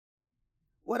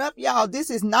What up, y'all? This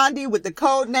is Nandi with the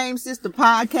Codename Sister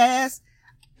Podcast.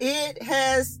 It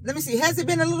has, has it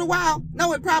been a little while?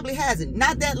 No, it probably hasn't.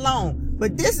 Not that long.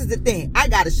 But this is the thing. I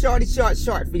got a short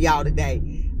for y'all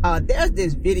today. There's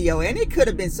this video, and it could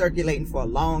have been circulating for a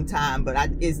long time, but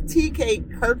it's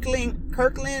TK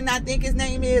Kirkland, I think his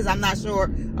name is. I'm not sure.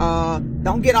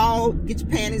 Don't get your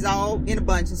panties all in a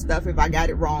bunch and stuff if I got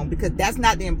it wrong, because that's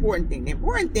not the important thing. The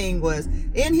important thing was,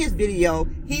 in his video,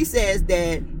 he says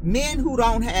that men who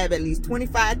don't have at least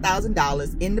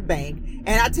 $25,000 in the bank,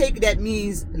 and I take that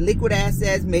means liquid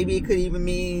assets, maybe it could even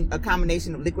mean a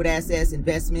combination of liquid assets,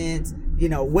 investments,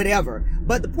 whatever.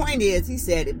 But the point is, he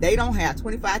said if they don't have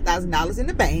 $25,000 in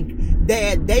the bank,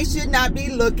 that they should not be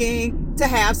looking to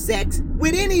have sex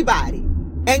with anybody.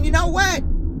 And you know what?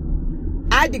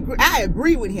 I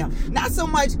agree with him. Not so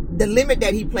much the limit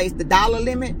that he placed, the dollar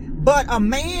limit, but a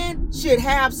man should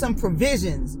have some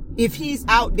provisions if he's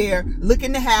out there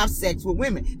looking to have sex with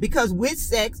women. Because with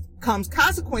sex comes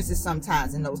consequences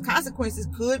sometimes, and those consequences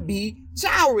could be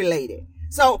child related.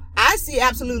 So I see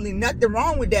absolutely nothing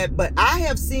wrong with that, but I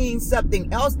have seen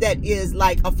something else that is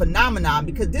like a phenomenon,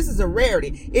 because this is a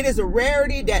rarity. It is a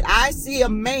rarity that I see a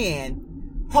man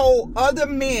hold other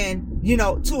men,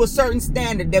 to a certain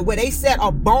standard, that where they set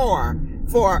a bar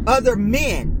for other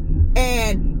men.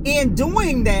 And in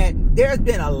doing that, there's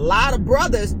been a lot of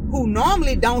brothers who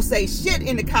normally don't say shit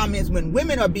in the comments when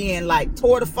women are being like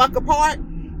tore the fuck apart,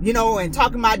 and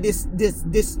talking about this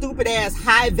stupid ass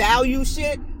high value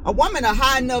shit. A woman a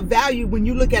high enough value when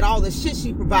you look at all the shit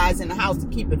she provides in the house to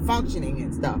keep it functioning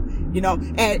and stuff, and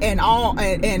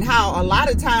how a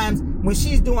lot of times when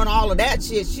she's doing all of that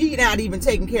shit, she not even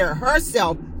taking care of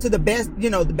herself to the best,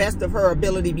 the best of her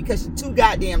ability, because she's too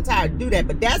goddamn tired to do that.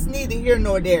 But that's neither here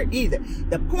nor there either.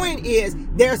 The point is,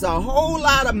 there's a whole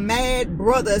lot of mad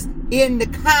brothers in the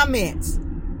comments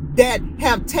that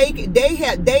have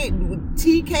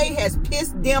TK has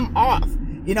pissed them off.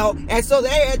 And so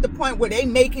they're at the point where they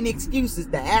making excuses.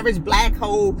 The average black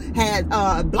household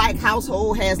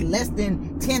has less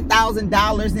than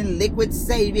 $10,000 in liquid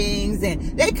savings, and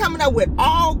they coming up with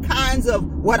all kinds of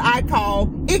what I call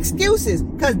excuses,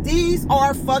 because these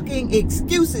are fucking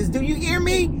excuses. Do you hear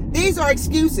me? These are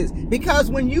excuses, because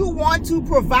when you want to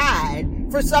provide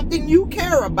for something you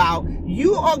care about,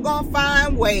 you are going to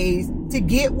find ways to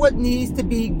get what needs to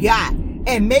be got.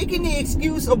 And making the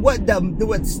excuse of what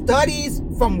studies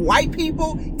from white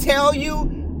people tell you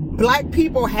black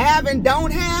people have and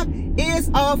don't have is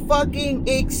a fucking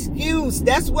excuse.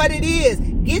 That's what it is.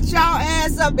 Get y'all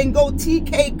ass up and go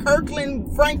TK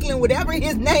Kirkland, Franklin, whatever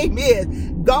his name is.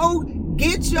 Go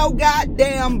get your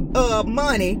goddamn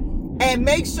money, and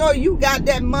make sure you got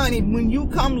that money when you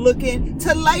come looking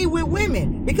to lay with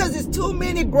women. Because there's too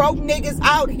many broke niggas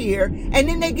out here, and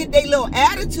then they get their little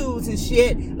attitudes and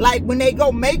shit, like when they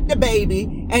go make the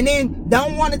baby and then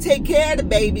don't want to take care of the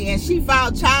baby, and she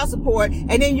filed child support,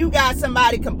 and then you got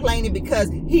somebody complaining because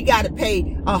he got to pay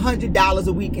 $100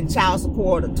 a week in child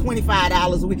support or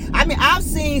 $25 a week. I mean, I've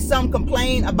seen some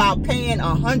complain about paying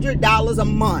 $100 a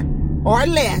month or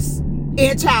less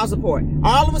in child support.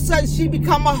 All of a sudden she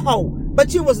become a hoe,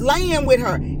 but you was laying with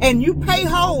her, and you pay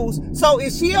hoes. So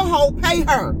if she a hoe, pay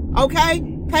her, okay?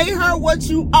 Pay her what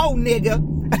you owe, nigga.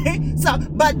 So,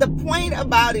 but the point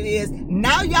about it is,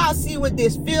 now y'all see what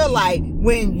this feel like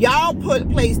when y'all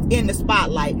placed in the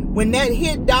spotlight, when that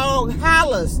hit dog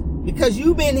hollers because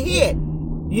you been hit.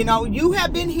 You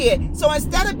have been hit. So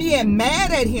instead of being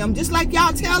mad at him, just like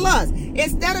y'all tell us,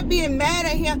 instead of being mad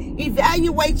at him,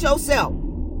 evaluate yourself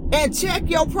and check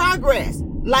your progress.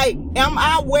 Like, am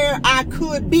I where I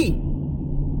could be?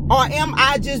 Or am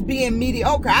I just being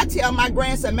mediocre? I tell my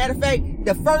grandson, matter of fact,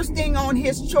 the first thing on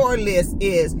his chore list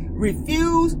is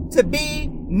refuse to be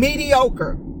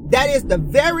mediocre. That is the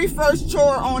very first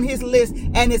chore on his list,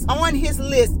 and it's on his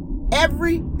list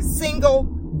every single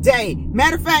day.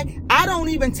 Matter of fact, I don't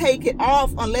even take it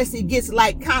off unless it gets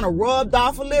like kind of rubbed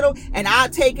off a little, and I'll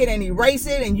take it and erase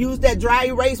it and use that dry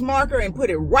erase marker and put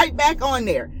it right back on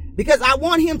there. Because I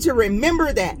want him to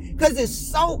remember that, because it's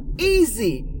so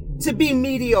easy to be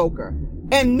mediocre.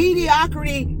 And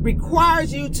mediocrity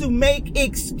requires you to make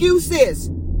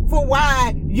excuses for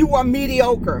why you are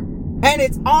mediocre. And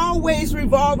it's always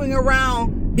revolving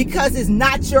around because it's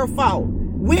not your fault.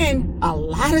 When a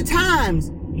lot of times,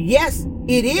 yes,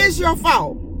 it is your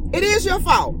fault. It is your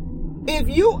fault. If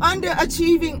you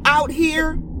underachieving out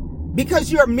here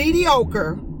because you're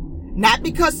mediocre, not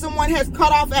because someone has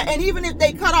cut off, and even if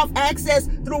they cut off access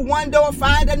through one door,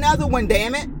 find another one,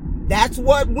 damn it. That's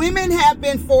what women have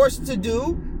been forced to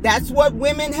do. That's what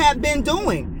women have been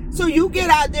doing. So you get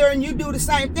out there and you do the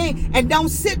same thing, and don't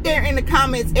sit there in the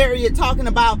comments area talking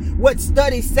about what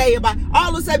studies say about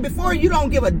all of a sudden. Before, you don't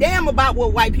give a damn about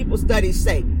what white people studies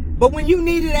say. But when you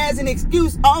need it as an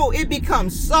excuse, oh, it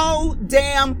becomes so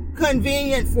damn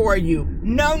convenient for you.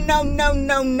 No.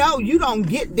 You don't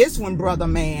get this one, brother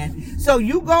man. So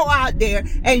you go out there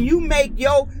and you make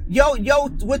your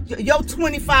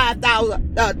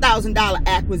 $25,000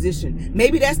 acquisition.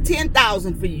 Maybe that's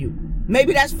 $10,000 for you.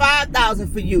 Maybe that's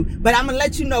 $5,000 for you. But I'm going to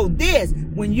let you know this.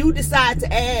 When you decide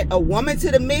to add a woman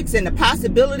to the mix and the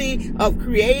possibility of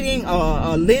creating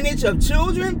a lineage of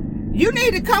children, you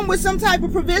need to come with some type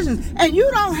of provisions. And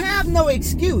you don't have no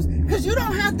excuse, because you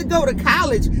don't have to go to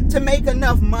college to make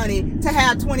enough money to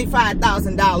have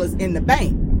 $25,000 in the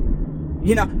bank.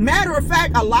 You know, matter of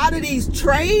fact, a lot of these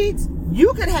trades,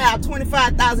 you could have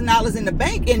 $25,000 in the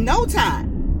bank in no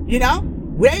time. You know,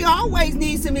 they always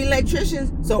need some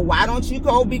electricians. So why don't you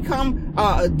go become,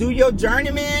 do your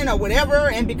journeyman or whatever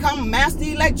and become a master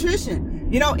electrician?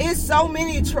 You know, it's so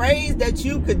many trades that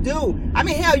you could do. I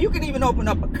mean, hell, you can even open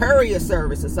up a courier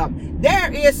service or something.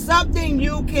 There is something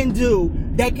you can do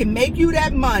that can make you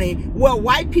that money where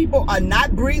white people are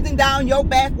not breathing down your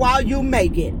back while you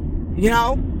make it. You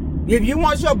know, if you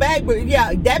want your back, but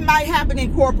yeah, that might happen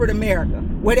in corporate America,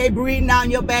 where they breathing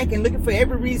down your back and looking for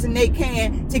every reason they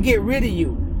can to get rid of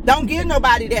you. Don't give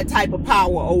nobody that type of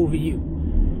power over you.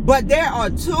 But there are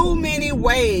too many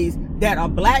ways that a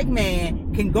black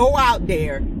man can go out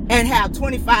there and have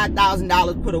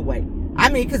 $25,000 put away. I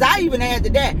mean, because I even add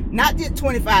to that, not just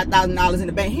 $25,000 in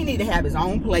the bank. He need to have his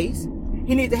own place.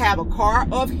 He need to have a car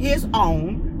of his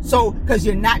own. So, because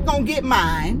you're not going to get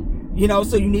mine, you know,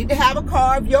 so you need to have a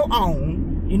car of your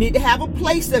own. You need to have a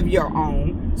place of your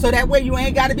own. So that way you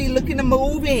ain't got to be looking to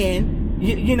move in.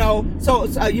 You know, so,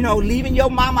 you know, leaving your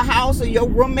mama house or your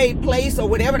roommate place or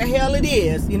whatever the hell it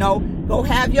is, you know, go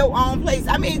have your own place.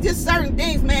 I mean, just certain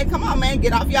things, man. Come on, man.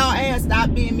 Get off y'all ass.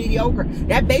 Stop being mediocre.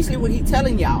 That's basically what he's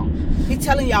telling y'all. He's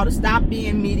telling y'all to stop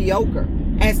being mediocre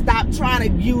and stop trying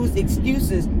to use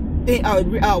excuses,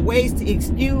 ways to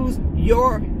excuse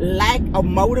your lack of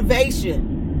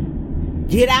motivation.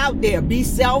 Get out there. Be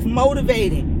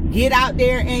self-motivating. Get out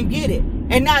there and get it.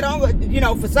 And not only, you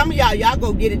know, for some of y'all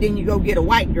go get it, then you go get a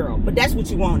white girl. But that's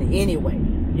what you wanted anyway.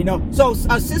 You know, so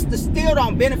a sister still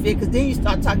don't benefit, because then you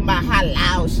start talking about how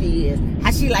loud she is,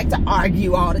 how she like to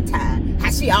argue all the time,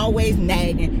 how she always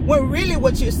nagging. When really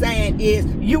what you're saying is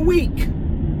you're weak.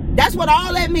 That's what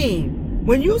all that means.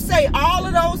 When you say all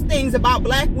of those things about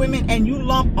black women and you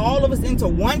lump all of us into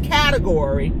one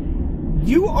category,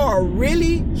 you are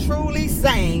really, truly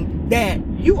saying that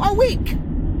you are weak.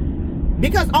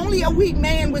 Because only a weak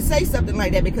man would say something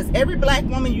like that, because every black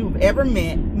woman you've ever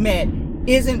met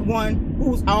isn't one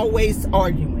who's always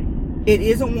arguing. It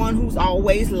isn't one who's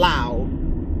always loud.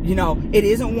 You know, it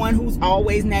isn't one who's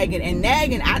always nagging. And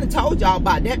nagging, I done told y'all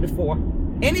about that before.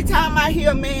 Anytime I hear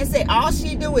a man say all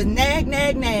she do is nag,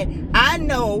 I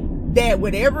know that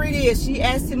whatever it is she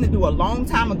asked him to do a long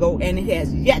time ago, and it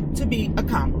has yet to be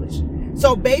accomplished.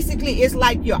 So basically, it's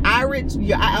like your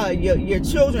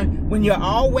children, when you're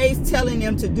always telling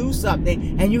them to do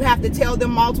something and you have to tell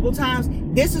them multiple times.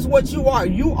 This is what you are.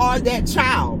 You are that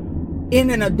child in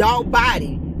an adult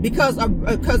body, because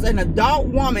an adult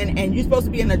woman and you're supposed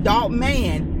to be an adult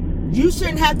man, you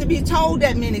shouldn't have to be told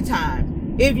that many times.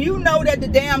 If you know that the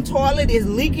damn toilet is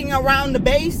leaking around the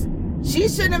base, she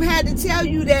shouldn't have had to tell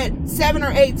you that 7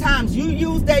 or 8 times. You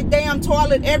use that damn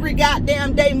toilet every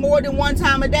goddamn day, more than one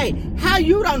time a day. How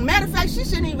you don't? Matter of fact, she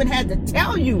shouldn't even have to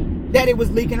tell you that it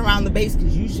was leaking around the base,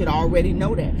 because you should already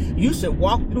know that. You should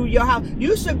walk through your house.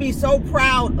 You should be so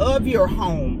proud of your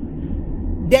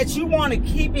home that you want to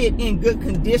keep it in good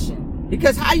condition,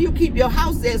 because how you keep your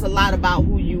house says a lot about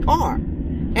who you are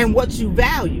and what you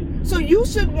value. So you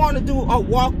should want to do a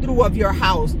walkthrough of your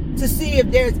house to see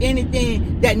if there's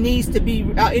anything that needs to be,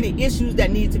 any issues that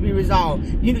need to be resolved.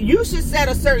 You should set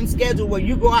a certain schedule where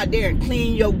you go out there and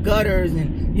clean your gutters,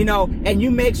 and, you know, and you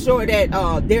make sure that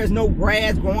there's no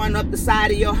grass growing up the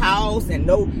side of your house, and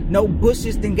no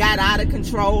bushes that got out of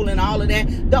control and all of that.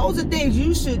 Those are things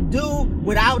you should do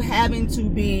without having to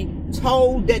be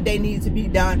told that they need to be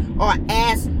done or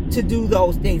asked to do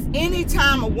those things.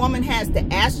 Anytime a woman has to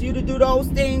ask you to do those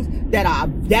things that are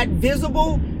that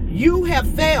visible, you have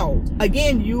failed.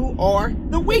 Again, you are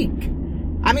the weak.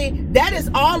 I mean, that is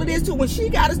all it is too. When she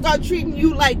got to start treating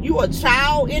you like you a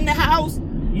child in the house,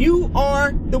 you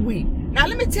are the weak. Now,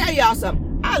 let me tell y'all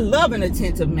something. I love an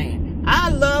attentive man. I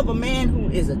love a man who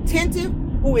is attentive,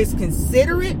 who is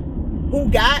considerate, who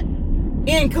got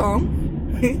income,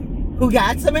 who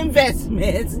got some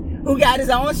investments, who got his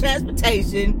own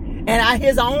transportation, and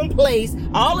his own place.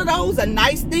 All of those are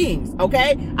nice things,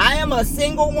 okay? I am a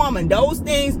single woman. Those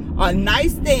things are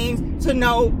nice things to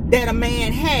know that a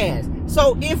man has.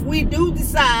 So if we do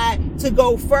decide to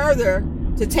go further,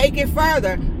 to take it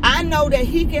further, I know that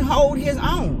he can hold his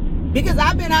own, because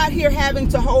I've been out here having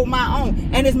to hold my own.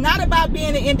 And it's not about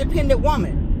being an independent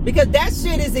woman, because that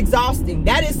shit is exhausting.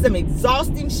 That is some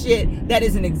exhausting shit. That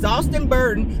is an exhausting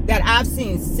burden that I've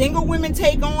seen single women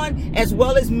take on, as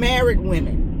well as married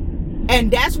women.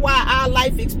 And that's why our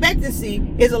life expectancy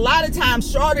is a lot of times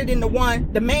shorter than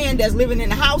the man that's living in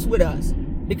the house with us.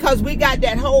 Because we got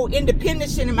that whole independent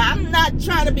shit in mind. I'm not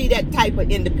trying to be that type of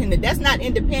independent. That's not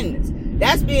independence.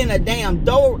 That's being a damn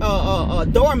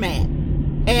doormat.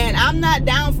 And I'm not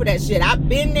down for that shit. I've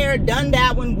been there, done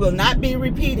that one, will not be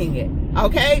repeating it.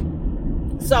 Okay?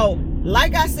 So,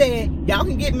 like I said, y'all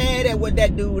can get mad at what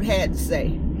that dude had to say.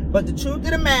 But the truth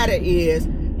of the matter is,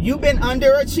 you've been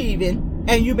underachieving,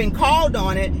 and you've been called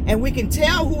on it, and we can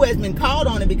tell who has been called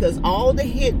on it because all the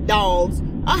hit dogs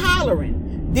are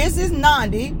hollering. This is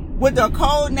Nandi with the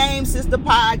Codename Sister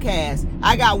Podcast.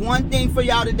 I got one thing for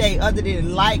y'all today other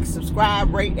than like,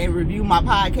 subscribe, rate, and review my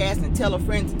podcast, and tell a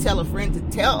friend to tell a friend to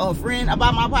tell a friend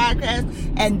about my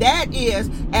podcast. And that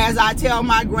is, as I tell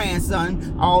my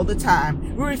grandson all the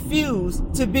time, refuse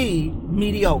to be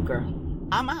mediocre.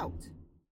 I'm out.